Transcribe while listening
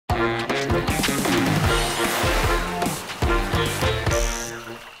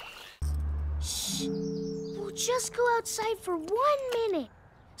go outside for 1 minute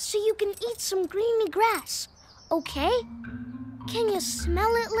so you can eat some greeny grass, okay? Can you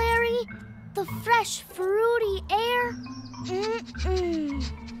smell it, Larry? The fresh, fruity air?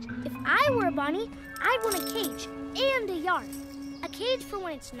 If I were a bunny, I'd want a cage and a yard. A cage for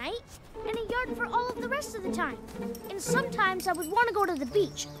when it's night, and a yard for all of the rest of the time. And sometimes I would want to go to the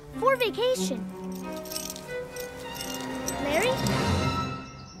beach for vacation. Larry?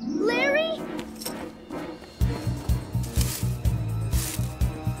 Larry?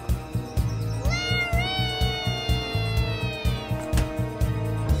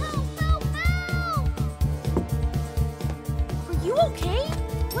 Okay?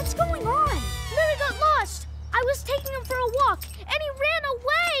 What's going on? Larry got lost. I was taking him for a walk, and he ran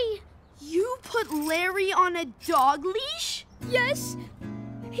away. You put Larry on a dog leash? Yes.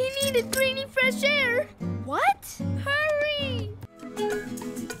 He needed greeny fresh air. What? Hurry!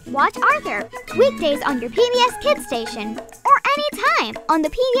 Watch Arthur weekdays on your PBS Kids station or anytime on the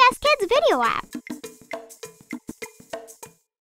PBS Kids video app.